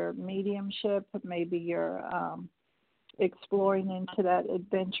maybe your mediumship, maybe you're exploring into that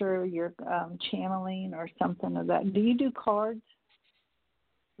adventure, you're channeling or something of that. Do you do cards?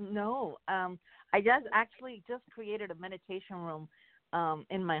 No. I just created a meditation room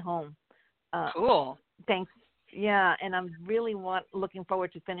in my home. Cool. Thanks. Yeah, and I'm really looking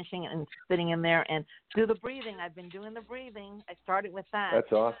forward to finishing it and sitting in there and do the breathing. I've been doing the breathing. I started with that.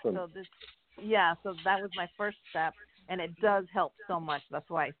 That's awesome. So that was my first step, and it does help so much. That's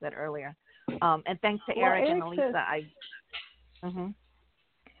why I said earlier. And thanks to Eric and Elisa.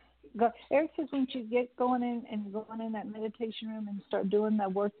 Eric says once you get going in that meditation room and start doing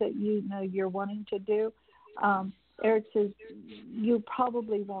that work that you know you're wanting to do, Eric says you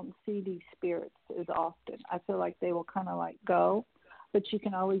probably won't see these spirits as often. I feel like they will kind of like go, but you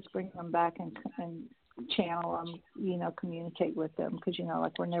can always bring them back and channel them, you know, communicate with them because, you know,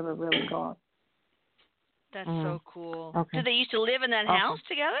 like we're never really gone. That's so cool. Okay. Did they used to live in that house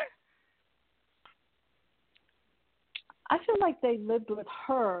together? I feel like they lived with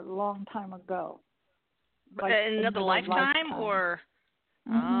her a long time ago. Like in another lifetime or?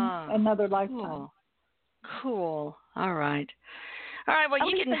 Another lifetime. Cool. All right. Well,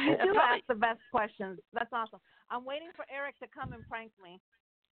 you can do ask the best questions. That's awesome. I'm waiting for Eric to come and prank me.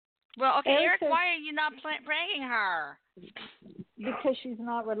 Well, okay, Eric, says, why are you not pranking her? Because she's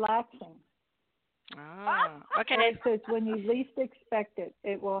not relaxing. Okay. Eric says when you least expect it,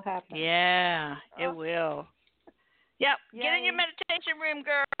 it will happen. Yeah, it will. Yep. Yay. Get in your meditation room,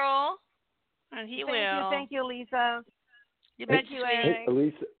 girl. And he will. Thank you, Lisa. You bet you, Eric.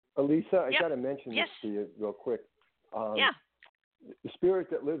 Elisa, I got to mention this to you real quick. The spirit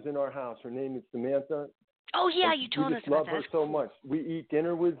that lives in our house, her name is Samantha. Oh, yeah, you told us about that. We just love her so much. We eat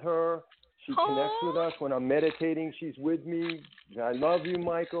dinner with her. She connects with us. When I'm meditating, she's with me. I love you,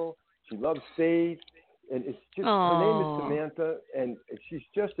 Michael. She loves faith. And it's just, her name is Samantha, and she's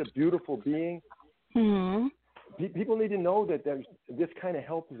just a beautiful being. Mm-hmm. People need to know that this kind of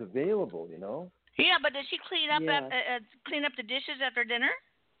help is available, you know? Yeah, but does she clean up the dishes after dinner?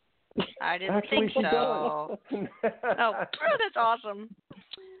 I didn't Actually, think so. That's awesome.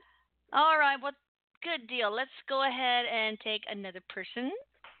 All right, well, good deal. Let's go ahead and take another person.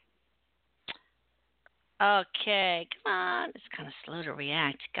 Okay, come on. It's kind of slow to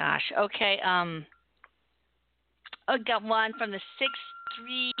react. Gosh. Okay. Got one from the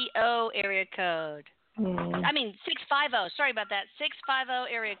 630 area code. I mean 650. Sorry about that.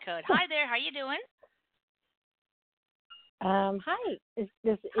 650 area code. Hi there. How you doing? Hi. Is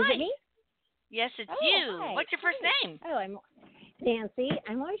it me? Yes, it's you. Hi. What's your first name? Oh, I'm Nancy.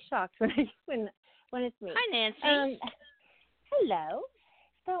 I'm always shocked when it's me. Hi, Nancy. Hello.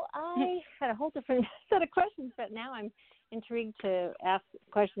 So I had a whole different set of questions, but now I'm intrigued to ask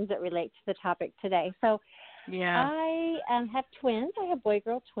questions that relate to the topic today. So I have twins. I have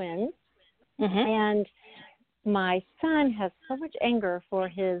boy-girl twins. Mm-hmm. And my son has so much anger for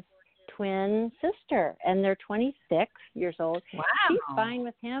his twin sister, and they're 26 years old. Wow. She's fine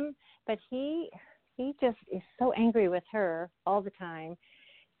with him, but he just is so angry with her all the time.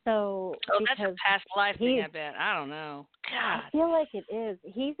 So that's a past life thing, I bet. I don't know. God. I feel like it is.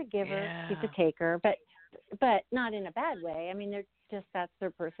 He's a giver. Yeah. He's a taker, but not in a bad way. I mean, that's their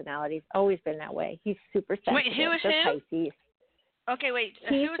personality. It's always been that way. He's super sensitive. Wait, who is who? Pisces. Okay, wait.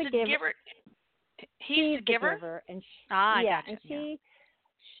 He's who's the giver? He's the giver? And gotcha. And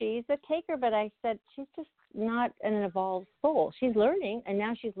she's a taker, but I said she's just not an evolved soul. She's learning, and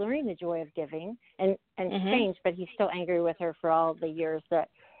now she's learning the joy of giving and change, but he's still angry with her for all the years that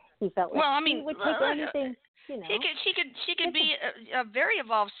he felt like he would take anything, you know. She could be a very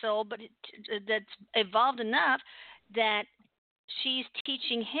evolved soul, but that's evolved enough that she's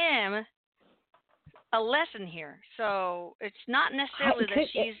teaching him a lesson here. So it's not necessarily that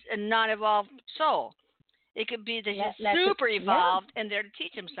she's a non-evolved soul. It could be that she's super evolved and there to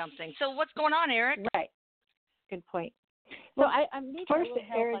teach him something. So what's going on, Eric? Right. Good point. So I need a little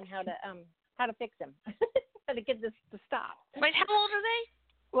help on how to fix him, how to get this to stop. Wait, how old are they?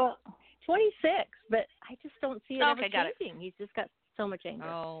 Well, 26, but I just don't see it ever It. changing. He's just got so much anger.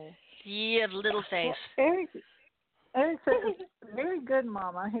 Oh, you have little faith. Well, Eric says, very good,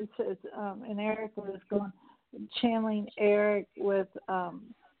 Mama. He says, and Eric was channeling Eric with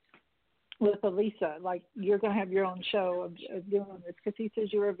Elisa, like you're going to have your own show of doing this, because he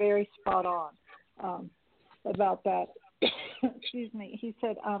says you were very spot on about that. Excuse me. He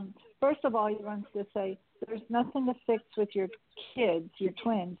said, first of all, he wants to say there's nothing to fix with your kids, your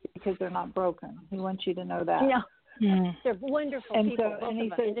twins, because they're not broken. He wants you to know that. No. They're wonderful people. And he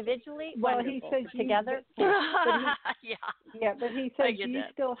says, individually, well, he says together. But he says you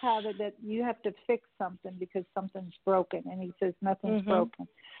still have it, that you have to fix something because something's broken. And he says nothing's broken.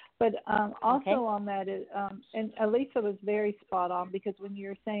 But also on that is, and Elisa was very spot on, because when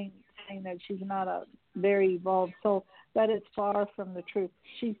you're saying that she's not a very evolved soul, that is far from the truth.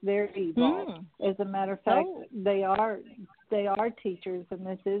 She's very evolved. As a matter of fact, they are teachers, and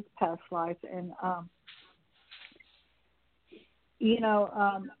this is past life. And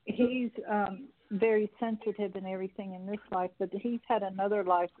he's very sensitive and everything in this life, but he's had another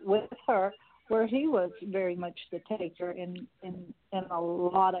life with her where he was very much the taker in a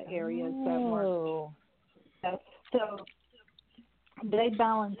lot of areas that were. So they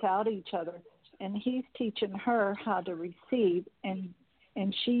balance out each other, and he's teaching her how to receive, and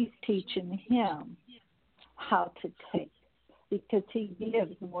she's teaching him how to take, because he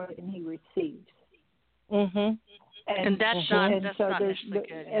gives more than he receives. Mhm. And that's not necessarily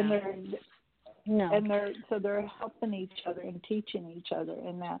good. Yeah. And they're helping each other and teaching each other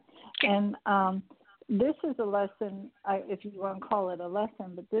in that. And this is a lesson, if you want to call it a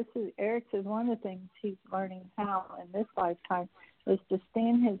lesson, but Eric says one of the things he's learning how in this lifetime is to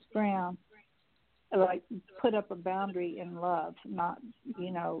stand his ground, like put up a boundary in love, not,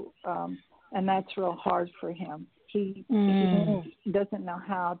 and that's real hard for him. He doesn't know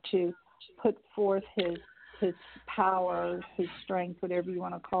how to put forth his power, his strength, whatever you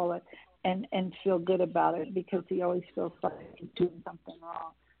want to call it, and feel good about it, because he always feels like he's doing something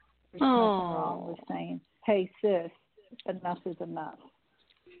wrong. There's nothing wrong with saying, "Hey, sis, enough is enough."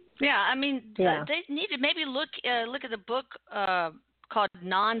 Yeah, I mean, they need to maybe look at the book called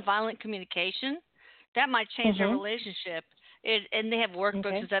Nonviolent Communication. That might change their relationship. And they have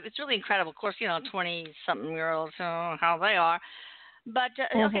workbooks and stuff. It's really incredible. Of course, 20-something-year-olds, how they are. But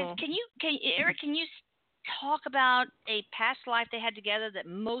okay, Eric, can you talk about a past life they had together that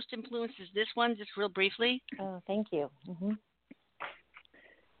most influences this one, just real briefly? Oh, thank you. Mm-hmm.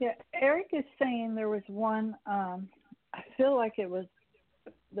 Yeah, Eric is saying there was one. I feel like it was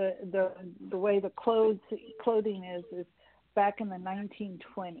the way the clothing is back in the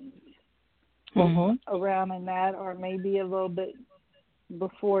 1920s, around in that, or maybe a little bit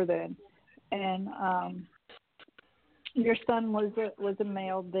before then. And your son was a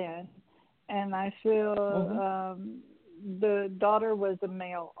male then, and I feel the daughter was a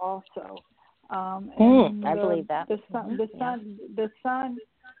male also. And I believe that.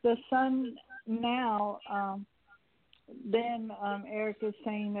 The son now, then Eric is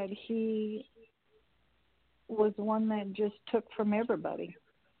saying that he was one that just took from everybody.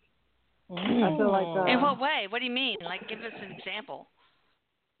 I feel like. In what way? What do you mean? Like, give us an example.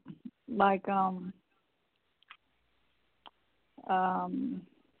 Like, how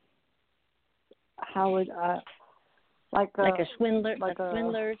would like a swindler,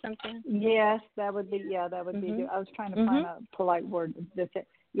 or something? Yes, that would be. Yeah, that would be. I was trying to find a polite word.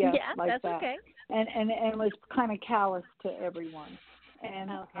 Yeah, like that's that. Okay. And was kind of callous to everyone.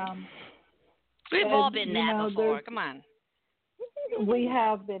 And we've all been that before. Come on. We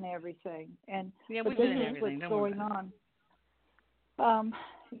have been everything, and we've but been this is everything. what's going on.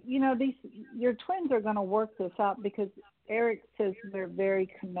 These your twins are going to work this out, because Eric says they're very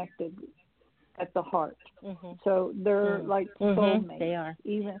connected at the heart. So they're like soulmates. They are.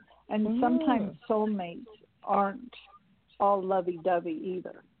 Even, and sometimes soulmates aren't all lovey-dovey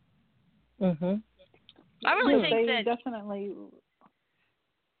either. I really think they that definitely.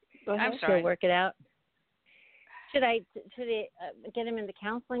 I'm sorry. Work it out. Should they get them into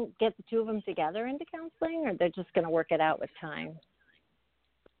counseling? Get the two of them together into counseling, or they're just going to work it out with time?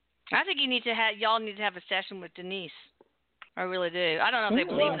 I think y'all need to have a session with Denise. I really do. I don't know if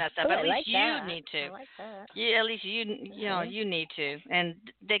they believe in that stuff, but at least you need to. I like that. Yeah, at least you need to, and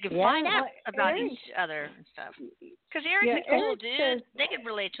they can find out about each other and stuff. Because Eric's a cool dude. They could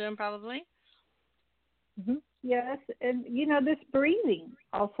relate to him probably. Yes, and this breathing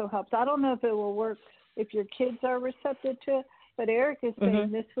also helps. I don't know if it will work if your kids are receptive to it, but Eric is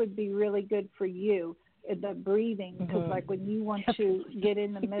saying this would be really good for you, the breathing, because like when you want to get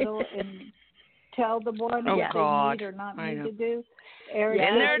in the middle and tell the one what they need or not need to do, Eric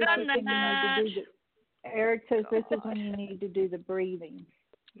Eric says this is when you need to do the breathing.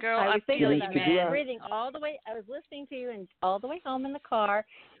 Girl, I was thinking about that. Breathing all the way. I was listening to you and all the way home in the car,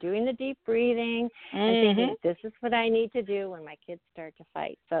 doing the deep breathing, and thinking, this is what I need to do when my kids start to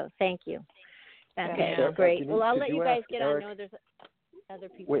fight. So thank you. That's great. Denise, well, I'll let you guys get Eric, on. I know there's other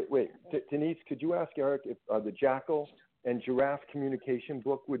people. Wait. Denise, could you ask Eric if the jackal and giraffe communication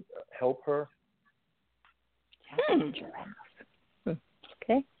book would help her? Giraffe.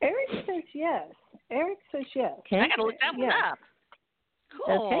 Okay. Eric says yes. Okay. I got to look that one up.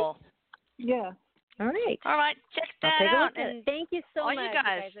 Cool. Okay. Yeah. All right. Check that out. And thank you so much, you guys.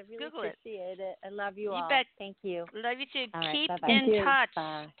 I really Google appreciate it. I love you all. You bet. Thank you. Love you too. All right, keep bye-bye. in touch,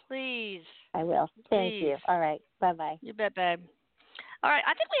 Bye. please. I will. Thank you. All right. Bye-bye. You bet, babe. All right.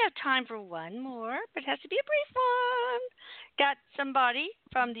 I think we have time for one more, but it has to be a brief one. Got somebody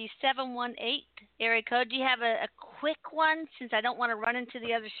from the 718 area code. Do you have a quick one, since I don't want to run into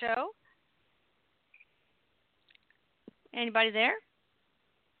the other show? Anybody there?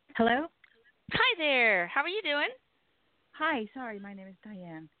 Hello? Hi there. How are you doing? Hi. Sorry, my name is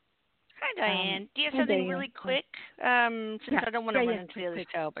Diane. Hi, Diane. Do you have something really quick? Since I don't want to run into the other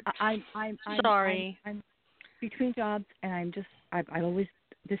show, but I'm sorry. I'm between jobs, and I've always,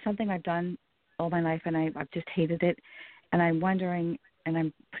 there's something I've done all my life, and I've just hated it, and I'm wondering, and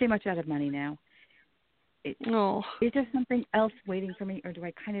I'm pretty much out of money now, Is there something else waiting for me, or do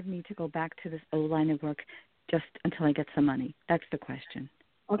I kind of need to go back to this old line of work just until I get some money? That's the question.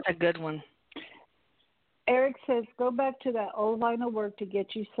 That's a good one. Eric says, go back to that old line of work to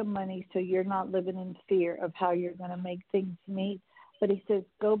get you some money so you're not living in fear of how you're going to make things meet. But he says,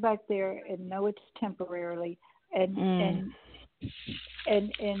 go back there and know it's temporarily. And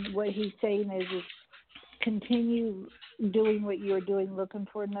what he's saying is continue doing what you're doing, looking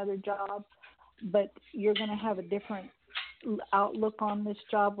for another job. But you're going to have a different outlook on this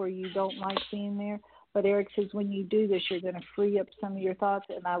job where you don't like being there. But Eric says when you do this, you're going to free up some of your thoughts,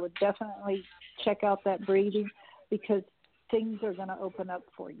 and I would definitely check out that breathing because things are going to open up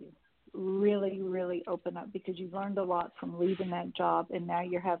for you, really, really open up because you've learned a lot from leaving that job, and now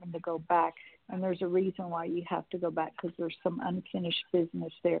you're having to go back. And there's a reason why you have to go back because there's some unfinished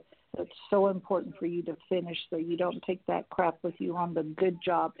business there. It's so important for you to finish so you don't take that crap with you on the good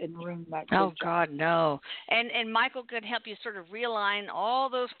job and ruin that good job. Oh, God, no. And Michael could help you sort of realign all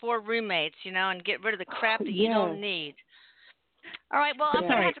those 4 roommates, and get rid of the crap that you don't need. All right, well, I'm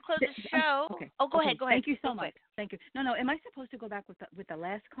going to have to close the show. Okay. Go ahead. Thank you so much. Thank you. No, am I supposed to go back with the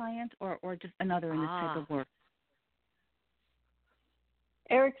last client or just another in this type of work?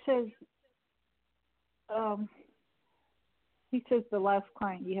 Eric says, he says the last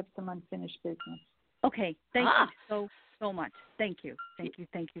client, you have some unfinished business. Okay, thank you so much. Thank you.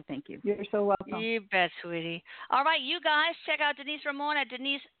 You're so welcome. You bet, sweetie. All right, you guys, check out Denise Ramon at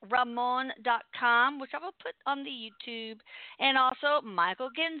deniseramon.com, which I will put on the YouTube, and also Michael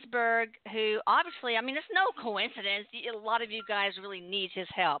Ginsberg, who obviously, it's no coincidence, a lot of you guys really need his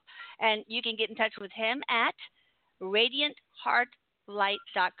help, and you can get in touch with him at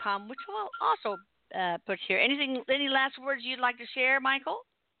radiantheartlight.com, which we'll also put here. Any last words you'd like to share, Michael?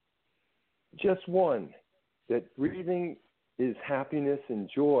 Just one, that breathing is happiness and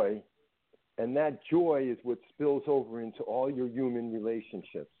joy, and that joy is what spills over into all your human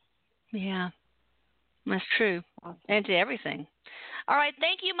relationships. Yeah, that's true. And to everything. All right,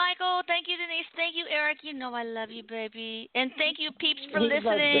 thank you, Michael. Thank you, Denise. Thank you, Eric. You know I love you, baby. And thank you, peeps, for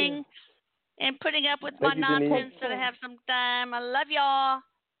listening and putting up with my nonsense that I have some time. I love y'all.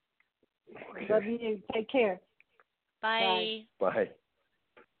 Okay. Love you. Take care. Bye. Bye.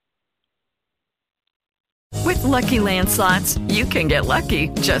 With Lucky Land Slots, you can get lucky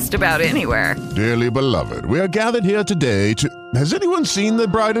just about anywhere. Dearly beloved, we are gathered here today to... Has anyone seen the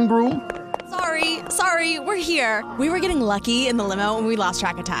bride and groom? Sorry, we're here. We were getting lucky in the limo and we lost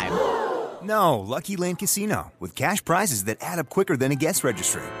track of time. No, Lucky Land Casino, with cash prizes that add up quicker than a guest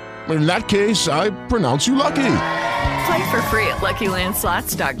registry. In that case, I pronounce you lucky. Play for free at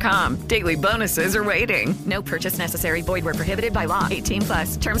LuckyLandSlots.com. Daily bonuses are waiting. No purchase necessary. Void where prohibited by law.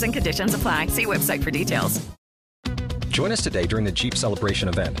 18+. Terms and conditions apply. See website for details. Join us today during the Jeep Celebration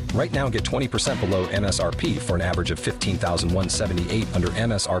event. Right now, get 20% below MSRP for an average of $15,178 under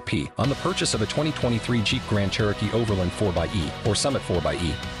MSRP on the purchase of a 2023 Jeep Grand Cherokee Overland 4xE or Summit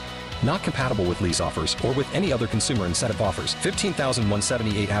 4xE. Not compatible with lease offers or with any other consumer incentive offers.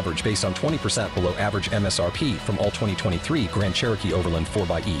 $15,178 average based on 20% below average MSRP from all 2023 Grand Cherokee Overland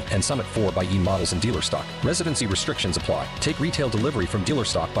 4xE and Summit 4xE models in dealer stock. Residency restrictions apply. Take retail delivery from dealer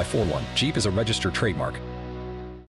stock by 4/1. Jeep is a registered trademark.